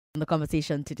the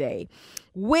conversation today.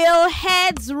 Will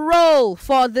heads roll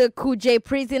for the Kuje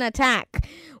prison attack?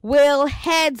 Will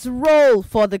heads roll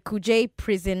for the Kuje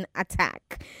prison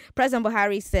attack? President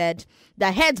Buhari said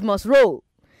that heads must roll,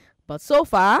 but so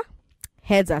far,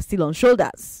 heads are still on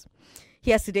shoulders.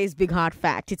 Here's today's big hard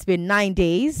fact. It's been 9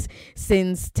 days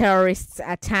since terrorists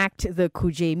attacked the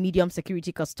Kuje Medium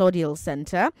Security Custodial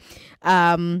Center.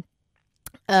 And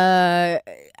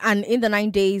in the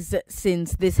 9 days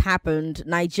since this happened,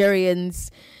 Nigerians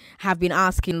have been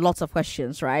asking lots of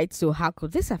questions, right? So how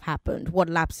could this have happened? What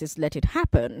lapses let it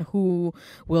happen? Who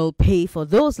will pay for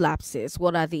those lapses?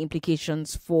 What are the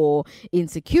implications for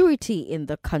insecurity in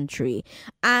the country?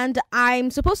 And I'm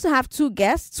supposed to have two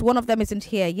guests. One of them isn't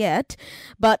here yet.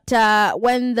 But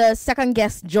when the second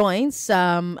guest joins,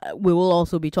 we will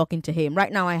also be talking to him.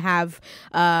 Right now I have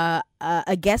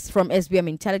a guest from SBM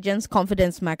Intelligence,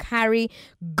 Confidence McHarry.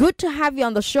 Good to have you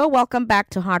on the show. Welcome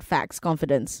back to Hard Facts,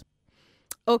 Confidence.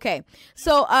 Okay,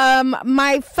 so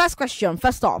my first question,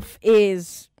 first off,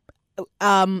 is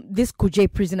this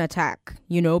Kuje prison attack.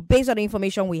 You know, based on the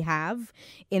information we have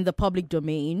in the public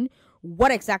domain,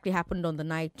 what exactly happened on the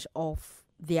night of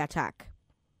the attack?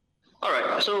 All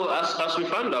right, so as we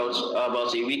found out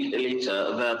about a week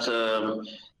later that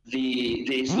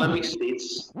the Islamic State,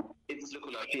 its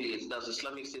local affiliate, that's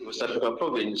Islamic State West Africa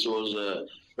Province, was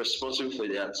responsible for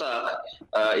the attack.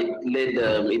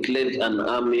 It led an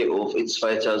army of its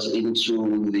fighters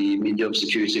into the medium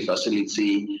security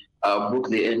facility, broke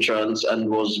the entrance, and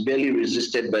was barely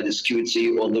resisted by the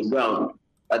security on the ground.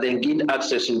 Then gained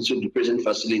access into the prison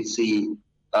facility,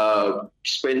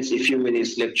 spent a few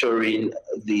minutes lecturing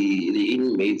the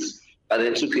inmates, and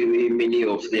then took away many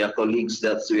of their colleagues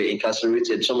that were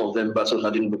incarcerated. Some of them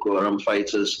battle-hardened Boko Haram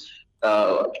fighters,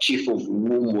 chief of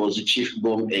whom was the chief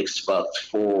bomb expert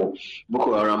for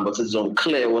Boko Haram, but it's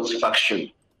unclear what faction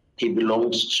he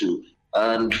belongs to.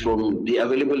 And from the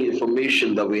available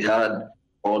information that we had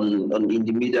in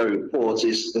the media reports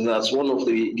is that one of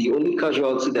the only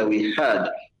casualty that we had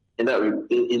in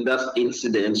that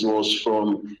incident was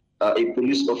from a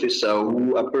police officer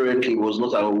who apparently was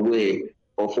not aware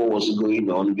of what was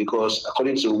going on, because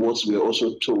according to what we were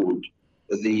also told,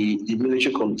 the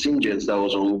military contingent that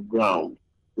was on ground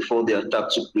before the attack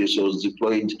took place was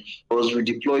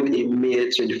redeployed a mere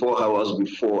 24 hours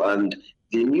before, and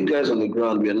the new guys on the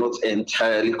ground were not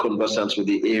entirely conversant with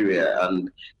the area. And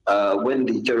when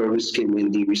the terrorists came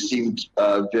in, they received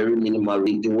very minimal.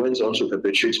 They went on to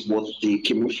perpetrate what they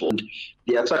came for.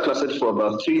 The attack lasted for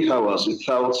about 3 hours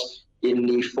without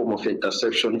any form of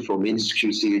interception from any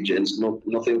security agents,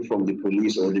 nothing from the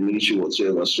police or the military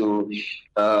whatsoever. So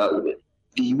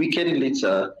the weekend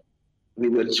later, we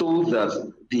were told that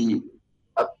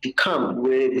at the camp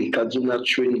where the Kaduna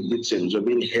trained victims were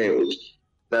being held,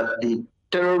 that the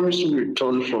terrorists who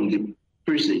returned from the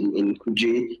prison in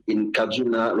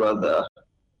Kaduna rather,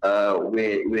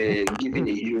 were given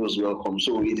a hero's welcome.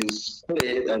 So it is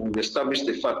clear, and we established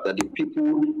the fact that the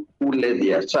people who led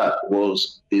the attack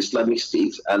was the Islamic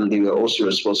State, and they were also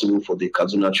responsible for the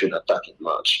Kaduna train attack in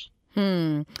March.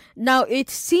 Now, it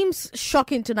seems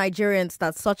shocking to Nigerians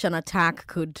that such an attack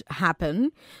could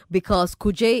happen, because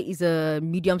Kuje is a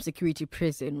medium security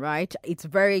prison, right? It's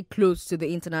very close to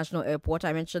the international airport.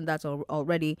 I mentioned that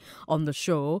already on the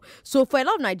show. So for a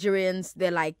lot of Nigerians, they're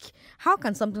like, how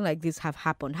can something like this have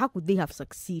happened? How could they have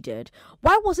succeeded?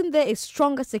 Why wasn't there a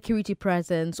stronger security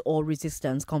presence or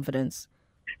resistance, Confidence?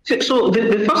 So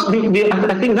the first, I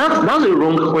think that's a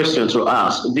wrong question to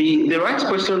ask. The right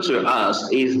question to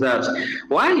ask is that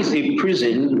why is a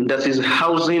prison that is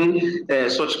housing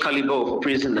such caliber of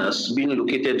prisoners being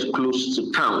located close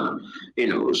to town?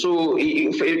 So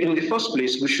in the first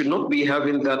place, we should not be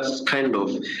having that kind of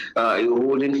a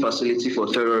holding facility for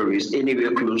terrorists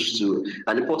anywhere close to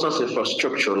an important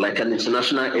infrastructure like an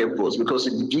international airport, because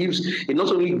it not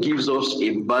only gives us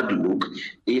a bad look,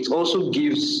 it also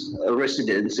gives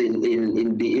residents in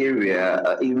the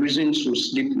area a reason to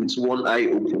sleep with one eye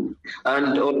open.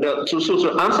 And to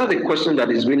answer the question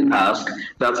that is being asked,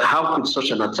 that how could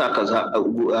such an attack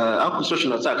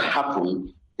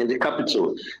happen in the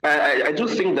capital? I do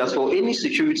think that for any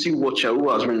security watcher who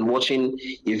has been watching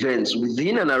events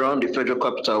within and around the federal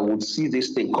capital would see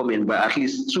this thing coming by at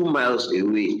least 2 miles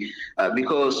away.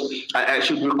 Because I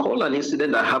should recall an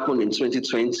incident that happened in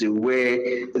 2020 where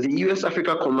the U.S.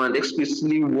 Africa Command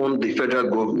explicitly warned the federal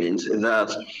government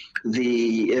that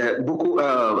the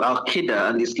Al-Qaeda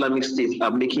and the Islamic State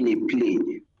are making a play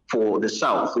for the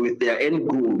South, with their end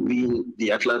goal being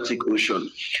the Atlantic Ocean.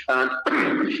 And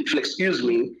if you'll excuse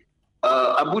me,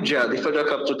 Abuja, the Federal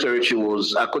Capital Territory,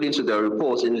 was, according to their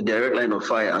reports, in the direct line of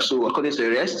fire. So, according to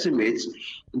their estimates,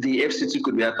 the FCT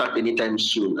could be attacked anytime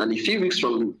soon. And a few weeks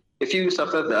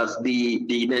after that,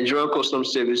 the Nigerian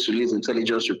Customs Service released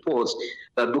intelligence reports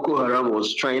that Boko Haram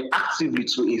was trying actively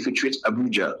to infiltrate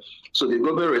Abuja. So the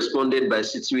government responded by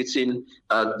situating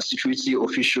security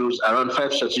officials around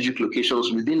 5 strategic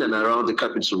locations within and around the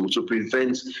capital to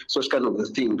prevent such kind of a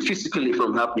thing physically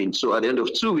from happening. So at the end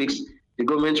of 2 weeks, the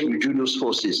government withdrew those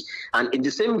forces. And in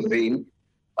the same vein,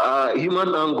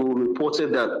 Human Angle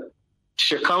reported that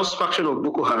Shekau's faction of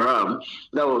Boko Haram,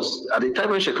 that was at the time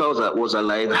when Shekau was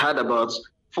alive, had about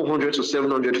 400 to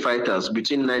 700 fighters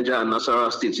between Niger and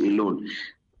Nasarawa states alone.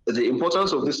 The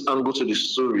importance of this angle to the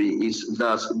story is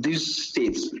that these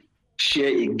states share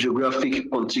a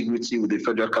geographic contiguity with the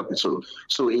federal capital.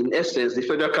 So in essence, the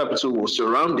federal capital was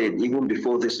surrounded even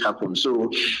before this happened.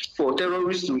 So for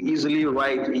terrorists to easily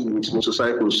ride in with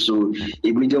motorcycles to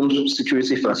a medium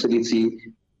security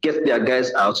facility, get their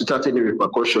guys out without any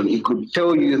repercussion, it could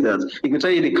tell you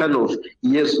the kind of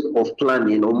years of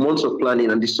planning or months of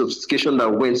planning and the sophistication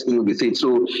that went in with it.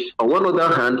 So on one other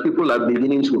hand, people are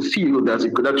beginning to feel that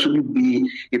it could actually be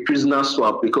a prisoner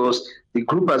swap because the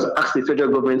group has asked the federal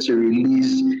government to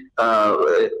release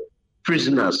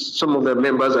prisoners. Some of their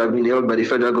members have been held by the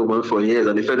federal government for years,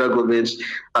 and the federal government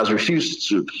has refused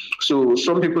to. So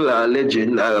some people are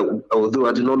alleging, although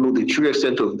I do not know the true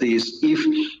extent of this, if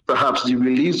perhaps the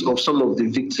release of some of the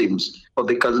victims of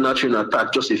the Kaduna train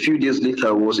attack just a few days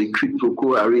later was a quid pro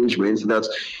quo arrangement that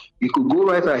you could go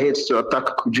right ahead to attack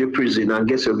Kuje prison and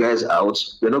get your guys out.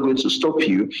 We're not going to stop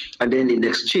you. And then in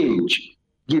exchange,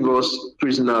 give us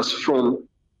prisoners from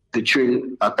the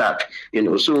train attack,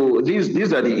 So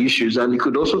these are the issues, and you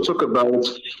could also talk about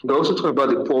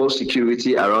the poor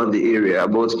security around the area.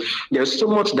 But there's so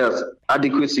much that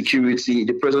adequate security,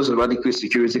 the presence of adequate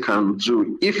security, can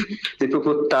do if the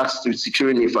people tasked with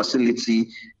securing a facility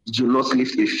do not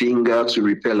lift a finger to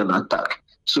repel an attack.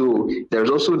 So there's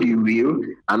also the will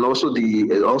and also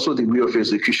the way of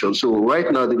execution. So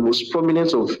right now, the most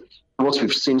prominent of what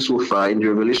we've seen so far in the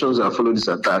revelations that followed this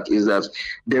attack is that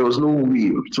there was no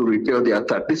will to repel the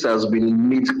attack. This has been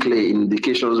made clear in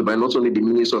indications by not only the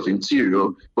Minister of Interior,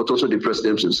 but also the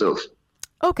President himself.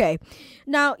 Okay.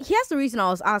 Now, here's the reason I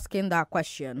was asking that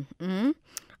question.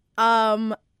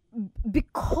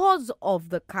 Because of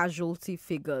the casualty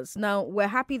figures. Now, we're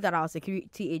happy that our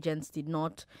security agents did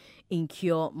not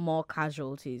incur more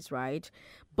casualties, right?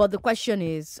 But the question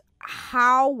is,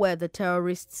 how were the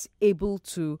terrorists able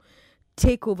to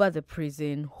take over the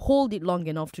prison, hold it long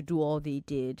enough to do all they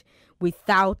did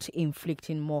without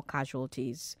inflicting more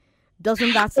casualties?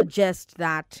 Doesn't that suggest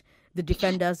that the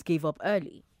defenders gave up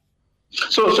early?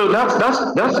 So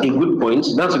that's a good point.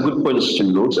 That's a good point to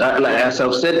note. As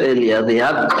I've said earlier, they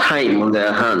had time on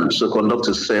their hands to conduct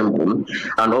a sermon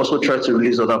and also try to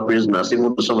release other prisoners,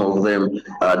 even though some of them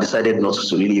decided not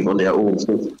to leave on their own.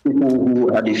 So people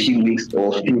who had a few weeks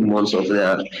or a few months of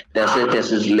their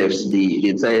sentences left the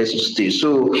entire state.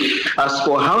 So as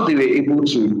for how they were able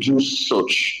to do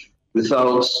such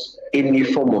without any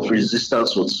form of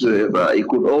resistance whatsoever, it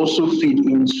could also feed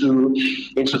into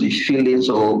the feelings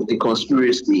of the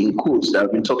conspiracy in quotes that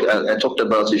I talked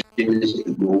about a few minutes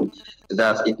ago,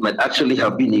 that it might actually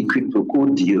have been a quid pro quo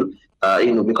deal,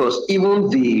 because even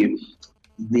the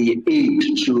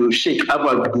aide to Sheikh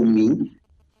Abba Gumi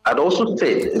had also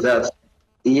said that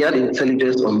he had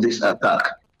intelligence on this attack,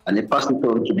 and he passed it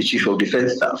on to the Chief of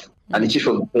Defense Staff, and the Chief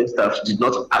of Defense Staff did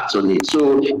not act on it.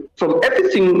 So from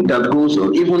everything that goes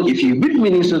on, even if you read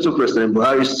meanings into President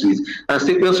Buhari's tweet and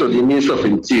statements from the Minister of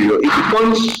Interior, it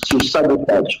points to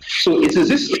sabotage. So it is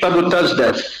this sabotage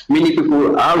that many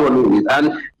people are running with.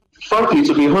 And frankly,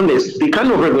 to be honest, the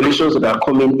kind of revelations that are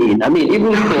coming in, I mean,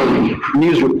 even from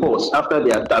news reports after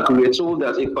the attack, we were told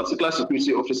that a particular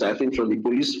security officer, I think from the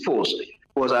police force,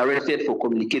 was arrested for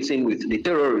communicating with the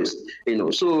terrorists.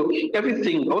 So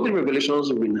everything, all the revelations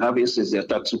we've been having since the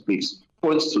attack took place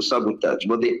points to sabotage.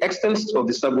 But the extent of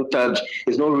the sabotage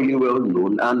is not really well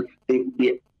known. And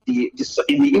the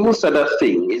even sadder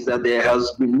thing is that there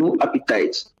has been no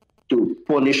appetite to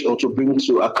punish or to bring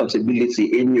to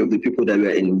accountability any of the people that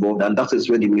were involved, and that is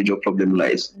where the major problem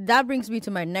lies. That brings me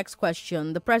to my next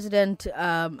question. The president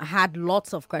had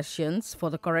lots of questions for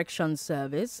the corrections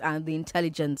service and the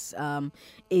intelligence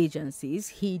agencies.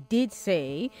 He did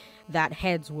say that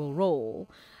heads will roll.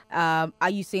 Are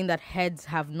you saying that heads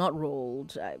have not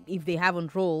rolled? If they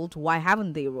haven't rolled, why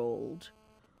haven't they rolled?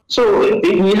 So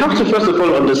we have to first of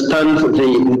all understand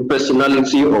the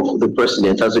personality of the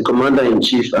president as a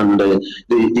commander-in-chief and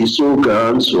the sole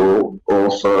guarantor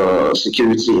of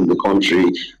security in the country.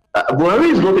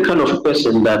 Buhari is not the kind of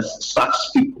person that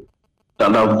sacks people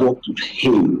that have worked with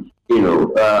him,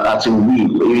 at a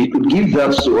will. He could give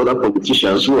that to other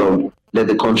politicians who have led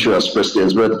the country as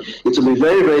presidents, but it will be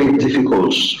very, very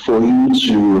difficult for you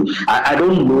to. I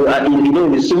don't know.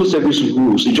 In the civil service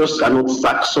rules, you just cannot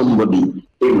sack somebody,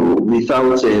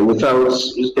 without,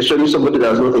 especially somebody that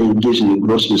has not engaged in a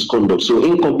gross misconduct. So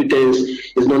incompetence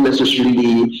is not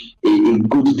necessarily a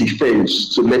good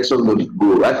defense to let somebody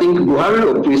go. I think Buhari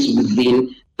operates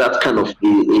within that kind of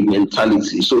a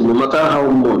mentality. So no matter how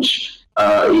much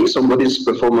somebody's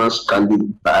performance can be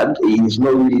bad, he's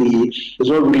not really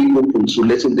open to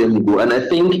letting them go. And I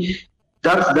think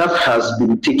that has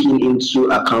been taken into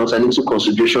account and into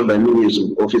consideration by many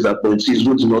of his appointees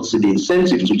who do not see the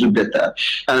incentive to do better.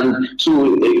 And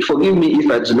so, forgive me if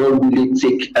I do not really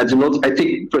I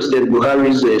take President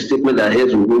Buhari's statement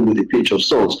ahead with a pinch of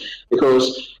salt,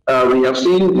 because we have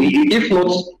seen, if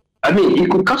not. You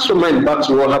could cast your mind back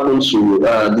to what happened to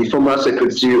the former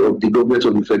Secretary of the Government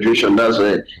of the Federation, that's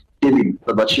David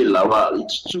Babachir Lawal.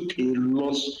 It took a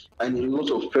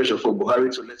lot of pressure for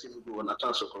Buhari to let him go on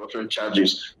account of corruption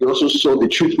charges. You also saw the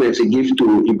treatment he gave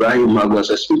to Ibrahim Magu.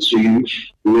 As I speak to you,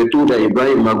 we were told that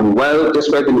Ibrahim Magu, while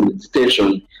despite being in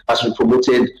detention, has been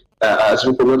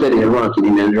promoted in rank in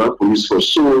the Nigerian police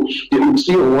force. So you can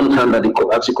see on one hand that the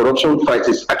anti-corruption fight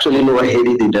is actually not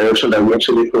heading the direction that we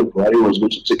actually thought Buhari was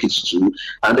going to take it to.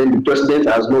 And then the president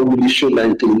has not really shown that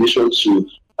inclination to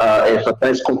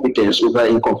emphasize competence over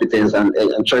incompetence and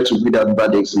try to weed out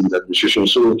bad eggs in the administration.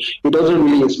 So it doesn't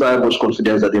really inspire much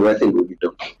confidence that the right thing will be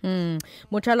done.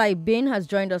 Murtala Ibn has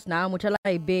joined us now. Murtala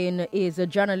Ibn is a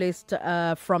journalist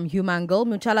from Humangle.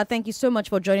 Murtala, thank you so much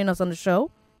for joining us on the show.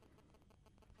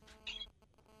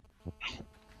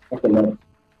 Okay,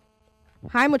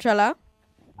 hi, Murtala.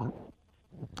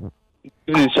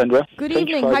 Good evening, Sandra. Good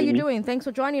evening. How are you doing? Thanks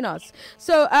for joining us.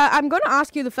 So I'm going to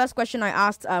ask you the first question I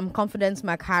asked Confidence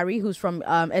McHarry, who's from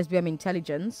SBM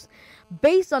Intelligence.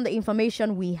 Based on the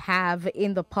information we have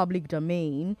in the public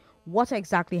domain, what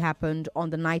exactly happened on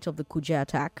the night of the Kuje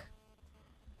attack?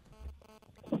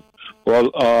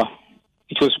 Well,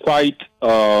 it was quite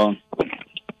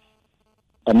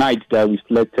a night that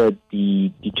reflected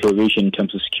the deterioration in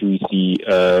terms of security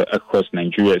across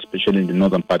Nigeria, especially in the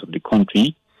northern part of the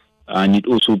country. And it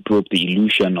also broke the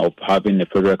illusion of having a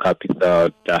federal capital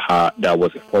that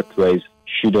was a fortress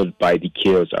shielded by the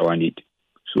chaos around it.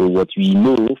 So what we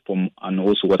know from, and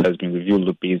also what has been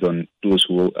revealed based on those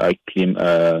who claim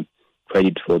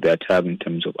credit for the attack in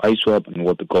terms of ISWAP and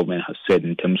what the government has said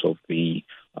in terms of the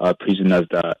prisoners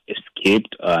that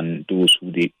escaped and those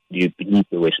who they believe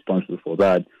were responsible for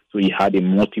that. So he had a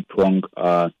multi-pronged,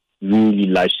 really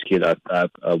large-scale attack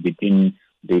within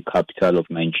the capital of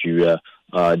Nigeria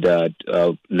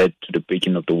that led to the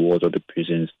breaking of the walls of the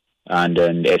prisons and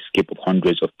then the escape of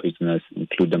hundreds of prisoners,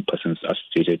 including persons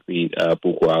associated with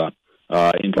Boko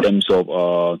Haram. In terms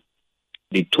of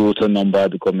the total number,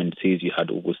 the government says they had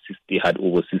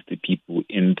over 60 people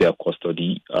in their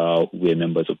custody who were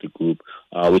members of the group.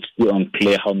 It's still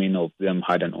unclear how many of them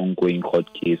had an ongoing court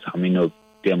case, how many of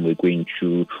them were going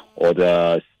through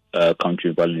other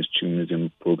counter violence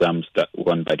extremism programs that were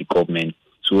run by the government.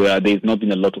 So there's not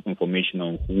been a lot of information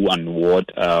on who and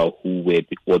what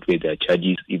were their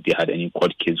charges, if they had any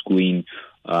court case going.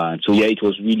 It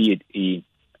was really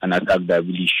an attack that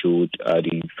really showed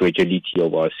the fragility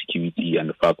of our security and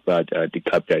the fact that the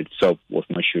capital itself was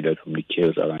not shielded from the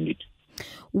chaos around it.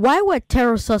 Why were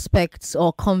terror suspects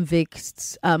or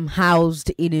convicts housed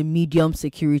in a medium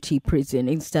security prison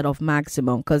instead of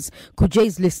maximum? Because Kuje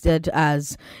is listed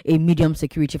as a medium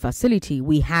security facility.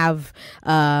 We have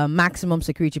maximum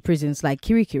security prisons like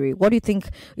Kirikiri. What do you think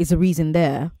is the reason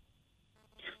there?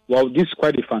 Well, this is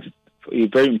quite a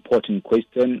very important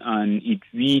question, and it's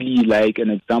really like an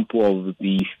example of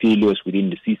the failures within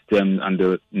the system and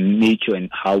the nature and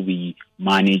how we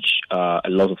manage a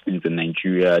lot of things in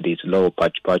Nigeria. There's a lot of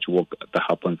patch work that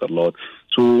happens a lot.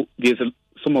 So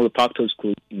some of the factors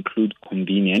could include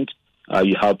convenient.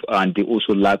 And they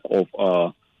also lack of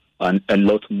a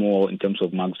lot more in terms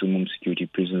of maximum security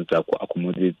prisons that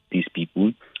accommodate these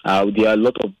people. There are a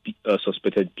lot of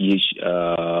suspected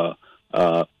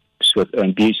BH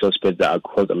suspects that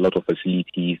across a lot of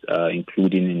facilities,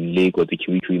 including in Lagos, the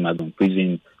Kirikiri Maximum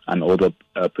Prison, and other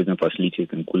prison facilities,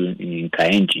 including in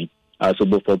Kaenji.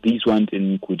 But for these ones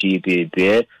in Kuje, they're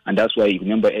there, and that's why you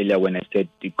remember earlier when I said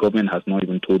the government has not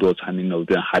even told us how many of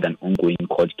them had an ongoing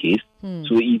court case.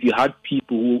 So if you had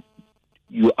people who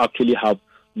you actually have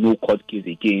no court case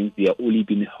against, they are only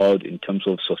being held in terms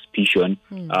of suspicion,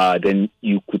 then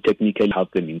you could technically have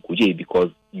them in Kuje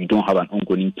because you don't have an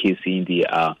ongoing case saying they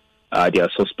are they are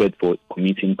suspect for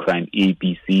committing crime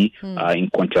ABC in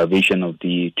contravention of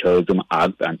the Terrorism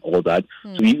Act and all that.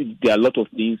 So there are a lot of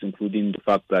things, including the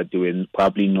fact that they were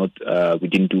probably not, we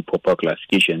didn't do proper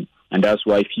classification. And that's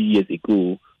why a few years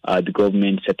ago, the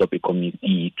government set up a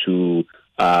committee to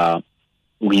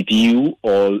review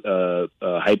all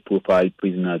high-profile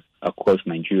prisoners across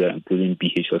Nigeria, including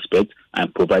BH suspects,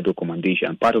 and provide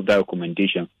recommendation. Part of that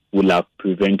recommendation will have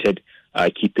prevented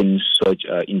keeping such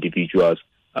individuals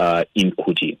in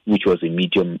Kuje, which was a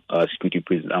medium security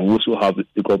prison. And we also have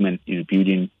the government is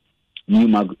building new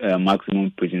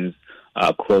maximum prisons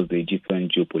across the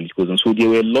different geopolitical zones. So there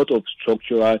were a lot of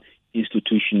structural,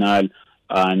 institutional,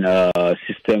 and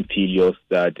system failures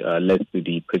that led to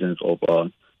the presence of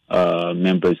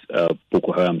members of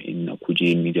Boko Haram in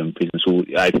Kuje medium prison. So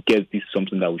I guess this is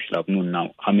something that we should have known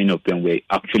now. How many of them were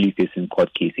actually facing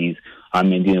court cases? How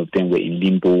many of them were in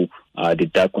limbo?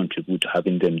 Did that contribute to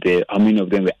having them there? How many of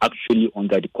them were actually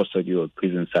under the custody of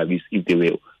prison service if they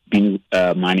were being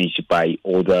managed by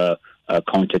other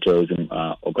counterterrorism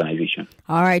organization?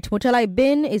 All right. Murtala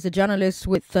Ibin is a journalist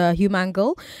with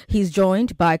Humangle. He's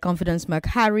joined by Confidence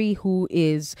McHarry, who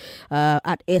is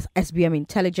at SBM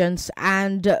Intelligence.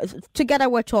 And together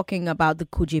we're talking about the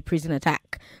Kuje prison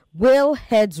attack. Will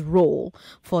heads roll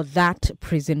for that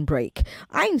prison break?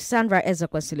 I'm Sandra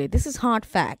Ezekwesili. This is Hard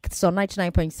Facts on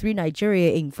 99.3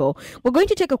 Nigeria Info. We're going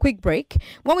to take a quick break.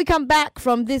 When we come back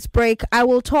from this break, I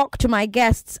will talk to my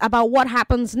guests about what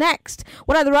happens next.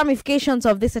 What are the ramifications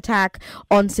of this attack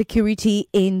on security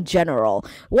in general?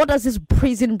 What does this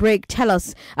prison break tell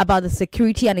us about the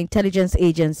security and intelligence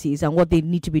agencies and what they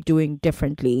need to be doing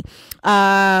differently?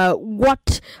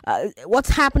 What's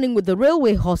happening with the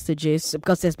railway hostages?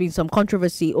 Because there's been some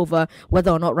controversy over whether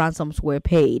or not ransoms were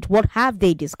paid. What have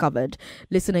they discovered?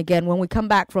 Listen again when we come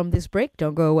back from this break.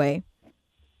 Don't go away.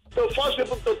 So force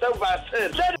people to take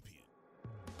vaccine.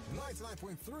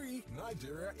 99.3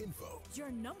 Nigeria Info. Your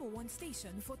number one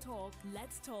station for talk.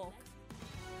 Let's talk.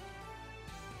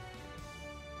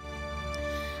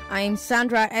 I'm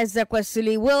Sandra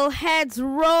Ezekwesili. Will heads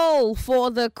roll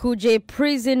for the Kuje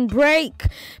prison break?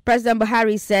 President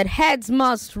Buhari said heads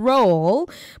must roll,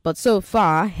 but so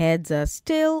far heads are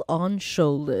still on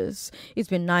shoulders. It's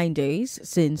been 9 days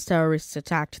since terrorists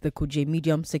attacked the Kuje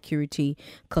Medium Security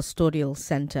Custodial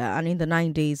Center, and in the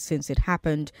 9 days since it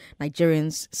happened,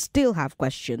 Nigerians still have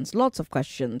questions, lots of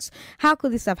questions. How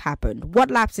could this have happened? What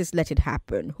lapses let it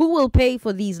happen? Who will pay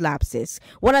for these lapses?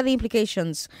 What are the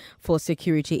implications for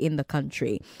security in the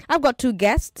country? I've got two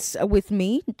guests with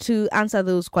me to answer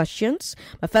those questions.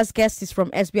 My first guest is from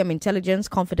SBM Intelligence,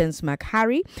 Confidence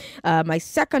McHarry. My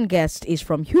second guest is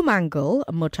from Humangle,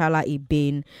 Murtala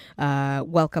Ibin.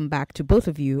 Welcome back to both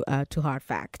of you to Hard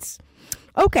Facts.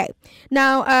 Okay,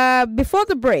 now before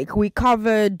the break, we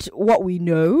covered what we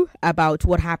know about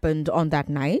what happened on that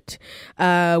night.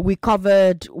 We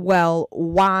covered, well,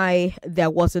 why there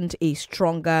wasn't a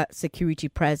stronger security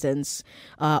presence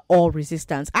or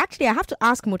resistance. Actually, I have to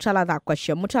ask Murtala that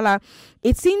question. Murtala,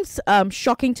 it seems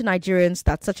shocking to Nigerians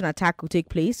that such an attack would take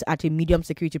place at a medium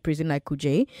security prison like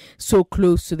Kuje, so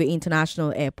close to the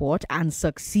international airport, and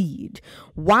succeed.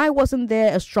 Why wasn't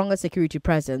there a stronger security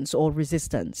presence or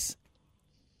resistance?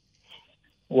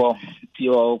 Well,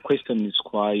 your question is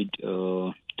quite,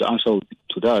 the answer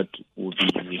to that would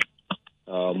be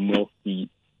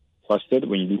multi-faceted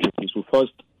when you look at it. So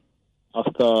first,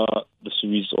 after the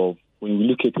series of, when we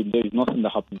look at it, there is nothing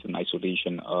that happens in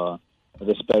isolation.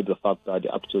 Despite the fact that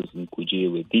the actors in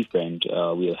Kuje were different,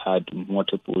 we had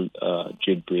multiple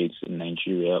jailbreaks in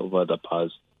Nigeria over the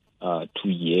past 2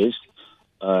 years.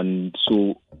 And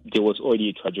so there was already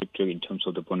a trajectory in terms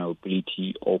of the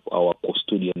vulnerability of our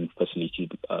custodian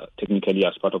facility. Technically,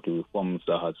 as part of the reforms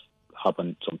that has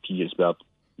happened some years back,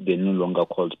 they're no longer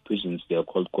called prisons, they are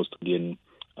called custodian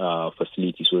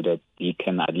facilities, so that they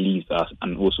can at least,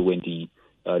 and also when the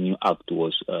new act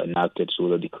was enacted, so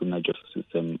that the criminal justice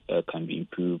system can be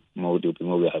improved more, there will be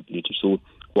more rehabilitation. So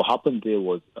what happened there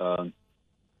was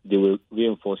there were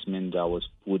reinforcement that was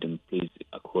put in place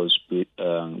across these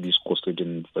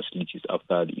custodian facilities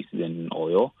after the incident in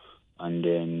Oyo. And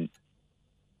then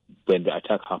when the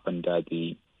attack happened that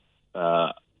day,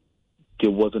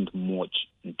 there wasn't much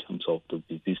in terms of the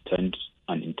resistance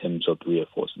and in terms of the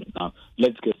reinforcement. Now,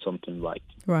 let's get something right.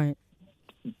 Right.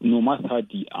 No matter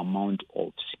the amount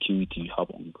of security you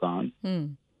have on ground,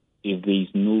 if there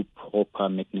is no proper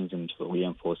mechanisms for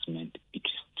reinforcement, it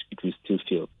will still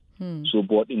fail. So,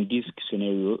 but in this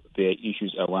scenario, there are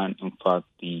issues around, in fact,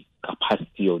 the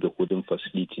capacity of the holding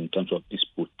facility in terms of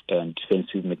dispute and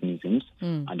defensive mechanisms,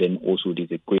 and then also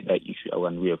there's a greater issue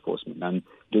around reinforcement. And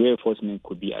the reinforcement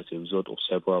could be as a result of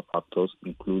several factors,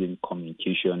 including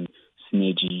communication,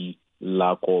 synergy,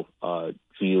 lack of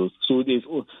drills. So there's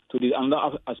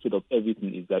another aspect of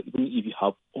everything is that even if you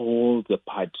have all the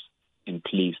parts in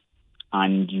place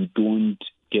and you don't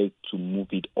get to move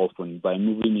it often, by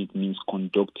moving it means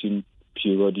conducting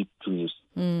periodic drills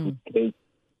to test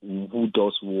who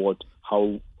does what,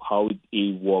 how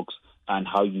it works, and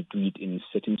how you do it in a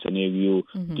certain scenario,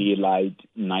 daylight,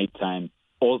 nighttime.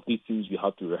 All these things you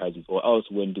have to rehearse it, or else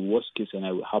when the worst case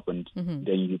scenario happens, then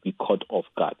you'll be caught off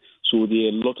guard. So there are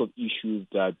a lot of issues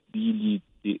that really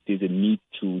there's a need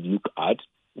to look at.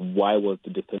 Why was the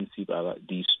defensive,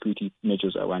 the security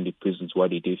measures around the prisons, why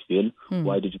did they fail?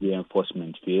 Why did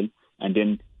reinforcement fail? And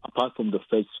then apart from the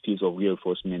first phase of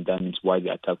reinforcement, that means why the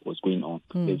attack was going on.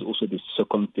 There's also the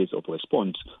second phase of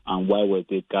response, and why were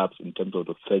there gaps in terms of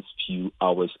the first few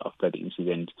hours after the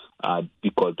incident,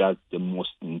 because that's the most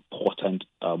important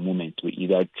moment to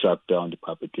either track down the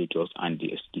perpetrators and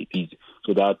the escapees.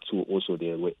 So that too, also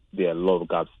there are a lot of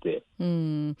gaps there.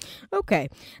 Okay.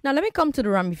 Now let me come to the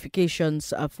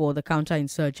ramifications for the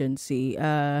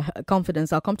counterinsurgency.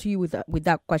 Confidence, I'll come to you with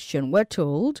that question. We're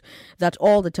told that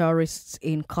all the terrorists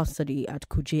in custody at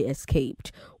Kuje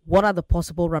escaped. What are the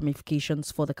possible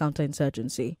ramifications for the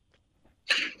counterinsurgency?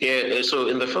 Yeah, so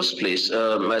in the first place,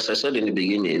 as I said in the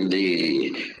beginning,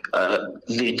 the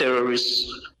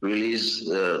terrorists released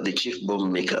the chief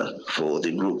bomb maker for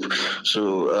the group.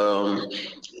 So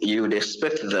you would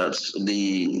expect that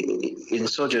the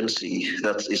insurgency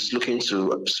that is looking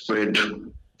to spread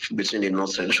between the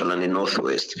North Central and the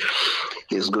Northwest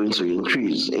is going to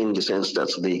increase, in the sense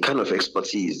that the kind of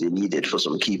expertise they needed for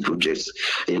some key projects,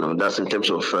 that's in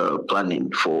terms of planning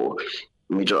for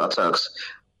major attacks,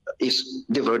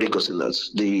 they've already gotten that.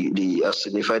 They are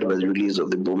signified by the release of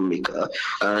the bomb maker.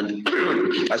 And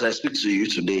as I speak to you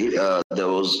today, there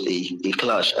was a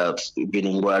clash at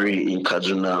Beningwari in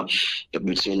Kaduna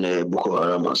between Boko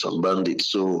Haram and some bandits.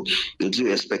 So you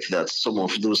do expect that some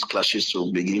of those clashes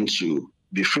will begin to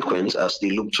be frequent as they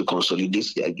look to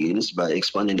consolidate their gains by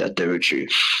expanding their territory.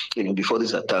 Before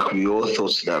this attack, we all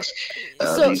thought that.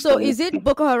 So is it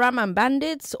Boko Haram and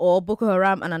bandits, or Boko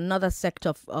Haram and another sect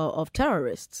of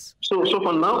terrorists? So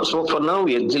for now,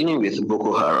 we are dealing with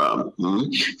Boko Haram.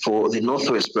 For the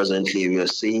Northwest presently, we are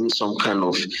seeing some kind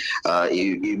of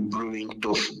a brewing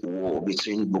tough war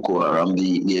between Boko Haram,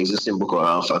 the existing Boko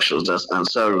Haram factions, that's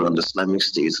Ansaru and the Islamic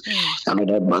State, and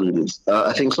other bandits.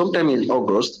 I think sometime in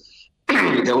August,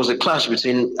 there was a clash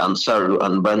between Ansaru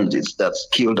and bandits that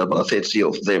killed about 30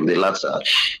 of them, the latter,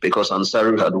 because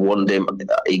Ansaru had warned them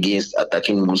against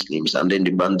attacking Muslims, and then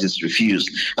the bandits refused,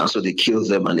 and so they killed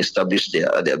them and established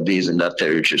their base in that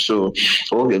territory. So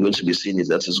what we're going to be seeing is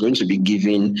that it's going to be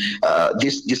giving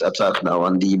this attack now,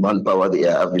 and the manpower they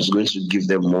have is going to give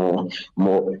them more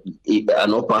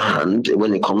an upper hand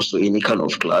when it comes to any kind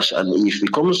of clash. And if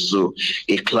it comes to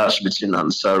a clash between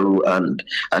Ansaru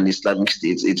and Islamic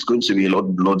State, it's going to be a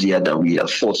lot bloodier than we had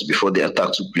thought before the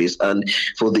attack took place. And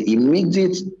for the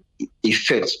immediate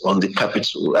effects on the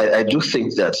capital, I do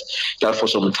think that for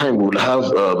some time we will have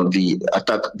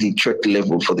the threat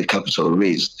level for the capital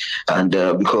raised, and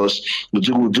because we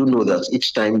do know that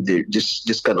each time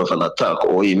this kind of an attack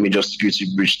or a major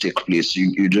security breach take place,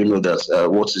 you do know that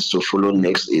what is to follow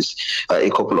next is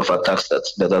a couple of attacks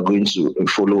that are going to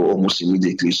follow almost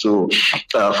immediately. So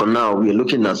for now, we are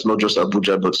looking at not just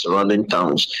Abuja but surrounding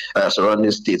towns,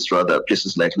 surrounding states rather,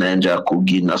 places like Niger,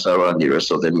 Kogi, Nasarawa, and the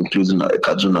rest of them, including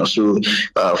Kaduna. So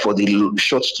for the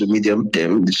short to medium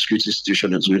term, the security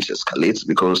situation is going to escalate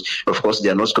because, of course, they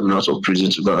are not coming out of prison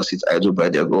to go and sit idle,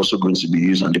 but they are also going to be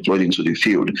used and deployed into the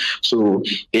field. So,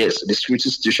 yes, the security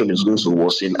situation is going to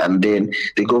worsen, and then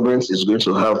the government is going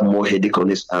to have more headache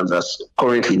on its hands. As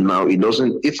currently now,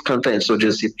 its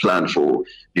counterinsurgency plan for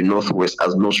the Northwest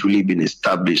has not really been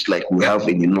established like we have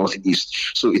in the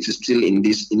Northeast. So it is still in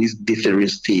this dithering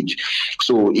stage.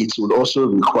 So it would also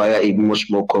require a much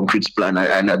more concrete plan,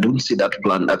 and I don't see that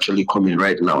plan actually coming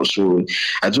right now. So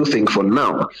I do think for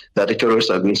now that the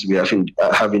terrorists are going to be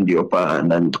having the upper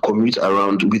hand, and commute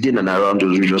within and around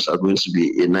those regions are going to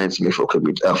be a nightmare for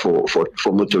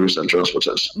motorists and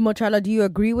transporters. Murtala, do you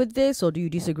agree with this or do you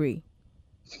disagree?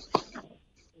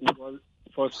 Well,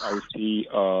 first I would say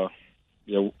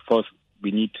first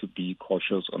we need to be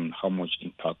cautious on how much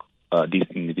impact these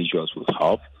individuals will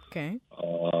have. Okay.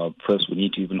 First, we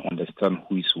need to even understand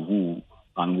who is who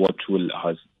and what role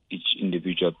has each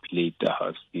individual plate that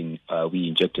has been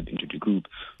re-injected into the group.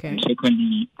 Okay. And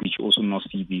secondly, we should also not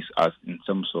see this as in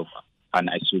terms of an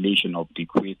isolation of the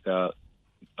greater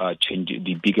change,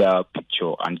 the bigger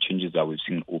picture and changes that we've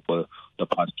seen over the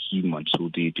past few months. So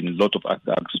there's been a lot of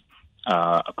attacks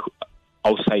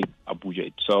outside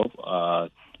Abuja itself.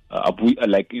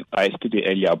 Like I stated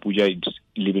earlier, Abuja is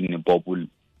living in a bubble,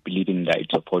 believing that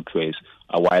it's a fortress,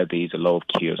 while there is a lot of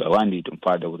chaos around it. In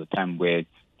fact, there was a time where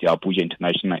the Abuja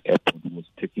International Airport was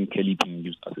technically being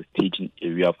used as a staging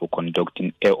area for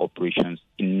conducting air operations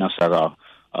in Nasarawa.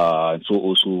 So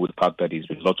also the fact that there's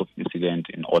been lots of incidents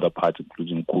in other parts,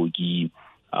 including Kogi,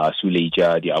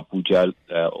 Suleja, the Abuja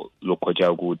Lokoja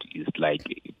Road is like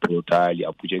brutal, the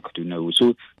Abuja Kaduna Road.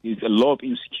 So there's a lot of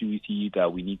insecurity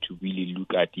that we need to really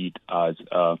look at it as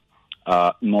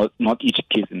not each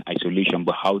case in isolation,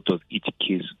 but how does each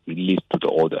case relate to the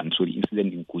other. And so the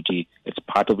incident in Kuje, it's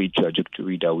part of a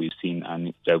trajectory that we've seen,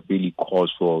 and that really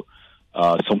calls for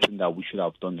something that we should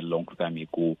have done a long time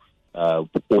ago,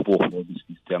 overhaul the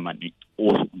system, and it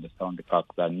also understand the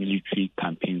fact that military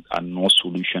campaigns are not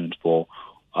solutions for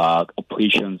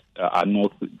operations, are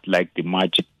not like the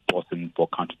magic button for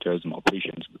counterterrorism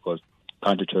operations, because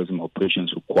counterterrorism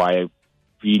operations require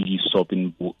really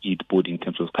solving it both in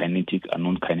terms of kinetic and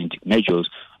non-kinetic measures,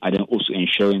 and then also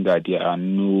ensuring that there are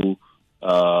no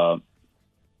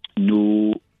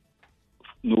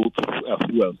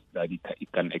fuels that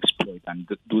it can exploit. And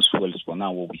those fuels, for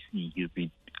now, what we see is the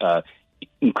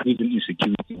increasing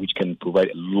insecurity, which can provide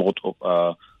a lot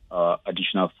of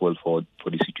additional fuel for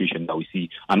the situation that we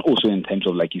see. And also in terms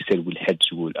of, like you said, we'll head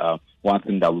to one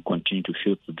thing that we continue to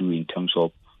fail to do in terms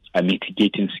of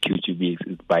mitigating security risks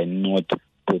is by not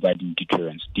providing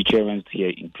deterrence. Deterrence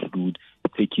here include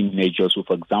taking measures. So,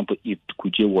 for example, if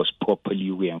Kuje was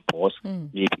properly reinforced,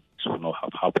 maybe this would not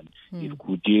have happened. If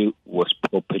Kuje was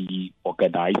properly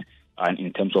organized, and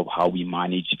in terms of how we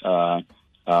manage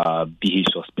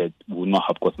BH suspect, we would not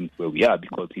have gotten to where we are,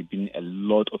 because there have been a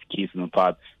lot of cases. In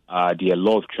fact, there are a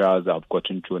lot of trials that have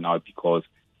gotten thrown out because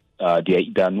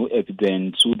there are no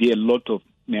evidence. So there are a lot of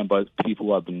people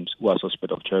who are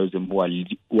suspect of terrorism who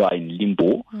are in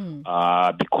limbo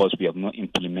because we have not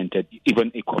implemented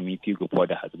even a committee report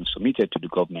that has been submitted to the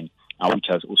government, which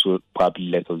has also probably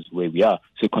led us where we are.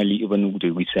 Secondly, even with the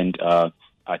recent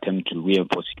attempt to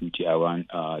reinforce security around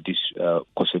this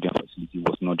custodian facility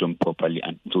was not done properly,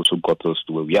 and it also got us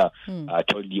to where we are.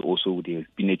 Thirdly, also there's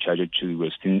been a trajectory.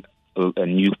 We've seen a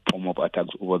new form of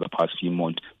attacks over the past few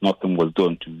months. Nothing was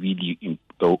done to really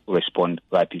respond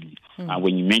rapidly. And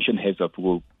when you mention heads up,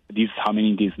 well, this is how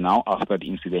many days now after the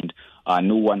incident?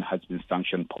 No one has been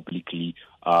sanctioned publicly.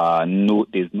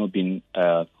 There's not been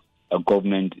a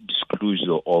government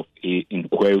disclosure of a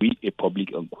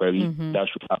public inquiry that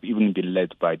should have even been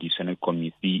led by the Senate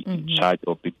committee in charge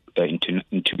of the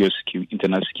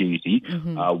internal security,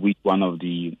 with one of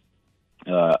the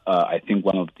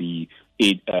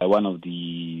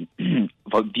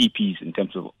DPs in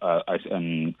terms of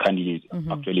candidates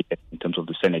actually in terms of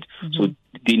the Senate. So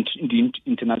the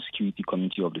Internal Security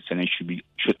Committee of the Senate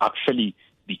should actually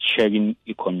be chairing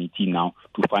a committee now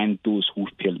to find those who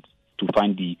failed, to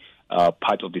find the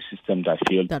part of the system that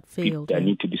failed that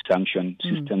need to be sanctioned,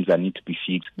 systems that need to be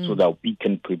fixed, so that we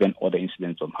can prevent other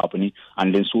incidents from happening,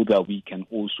 and then so that we can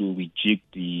also reject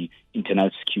the internal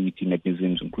security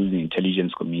mechanisms, including the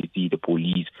intelligence community, the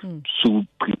police, to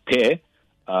prepare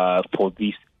for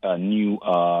this new,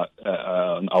 I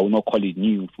will not call it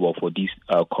new, for this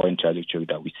current trajectory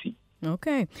that we see.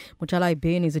 Okay. Muchala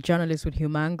Ibin is a journalist with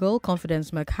Humangle. Confidence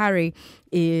McHarry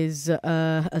is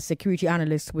a security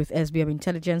analyst with SBM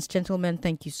Intelligence. Gentlemen,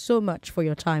 thank you so much for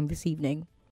your time this evening.